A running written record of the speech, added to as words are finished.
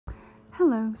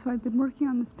Hello, so I've been working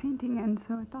on this painting, and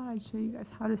so I thought I'd show you guys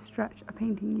how to stretch a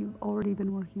painting you've already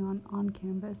been working on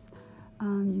canvas. You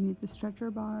need the stretcher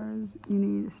bars, you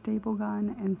need a staple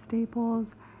gun and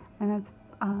staples, and that's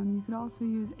you could also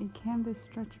use a canvas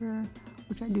stretcher,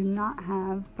 which I do not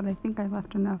have, but I think I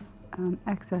left enough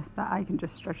excess that I can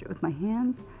just stretch it with my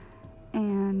hands.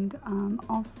 And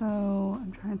also,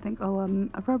 I'm trying to think,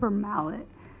 a rubber mallet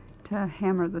to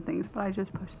hammer the things, but I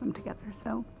just push them together.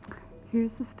 So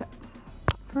here's the steps.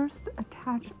 First,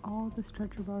 attach all the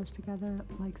stretcher bars together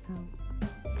like so.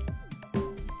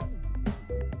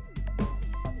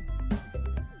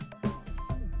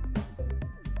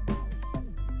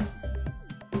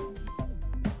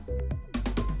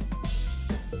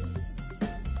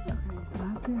 Okay, so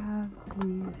after you have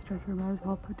the stretcher bars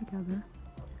all put together,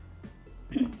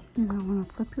 you're going to want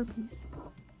to flip your piece.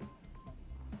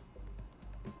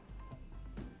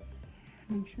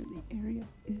 Make sure the area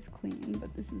is clean,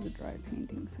 but this is a dry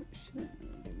painting, so it shouldn't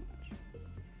really do much.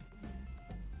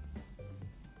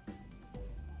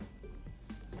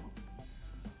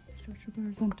 Stretcher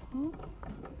bars on top,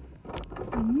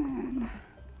 and then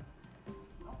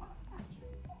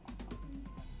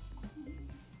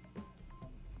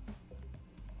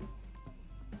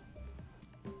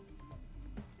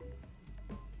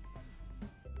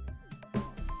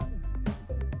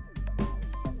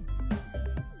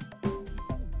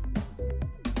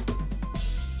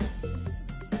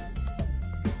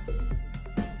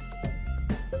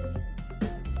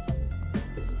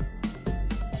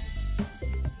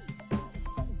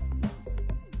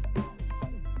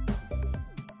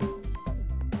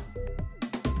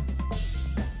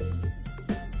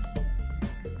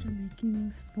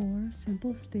use 4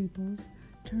 simple staples,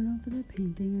 turn over the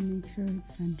painting and make sure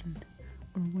it's centered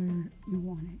or where you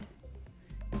want it.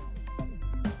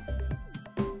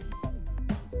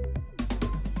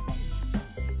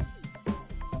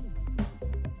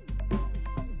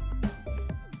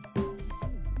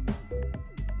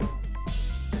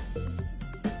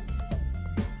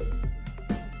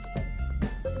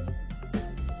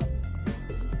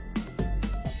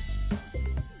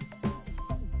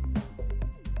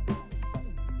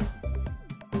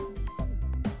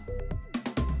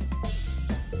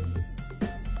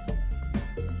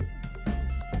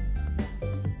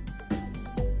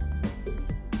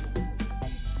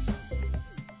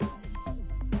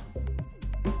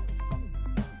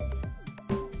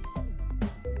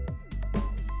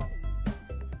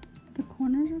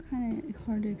 Corners are kind of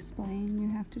hard to explain. You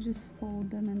have to just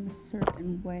fold them in a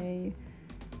certain way.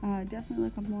 Definitely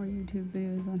look up more YouTube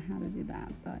videos on how to do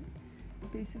that, but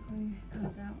basically it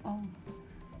comes out all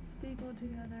stapled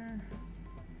together,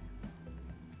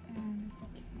 and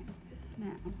it's a canvas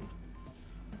now.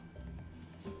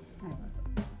 I love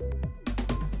this.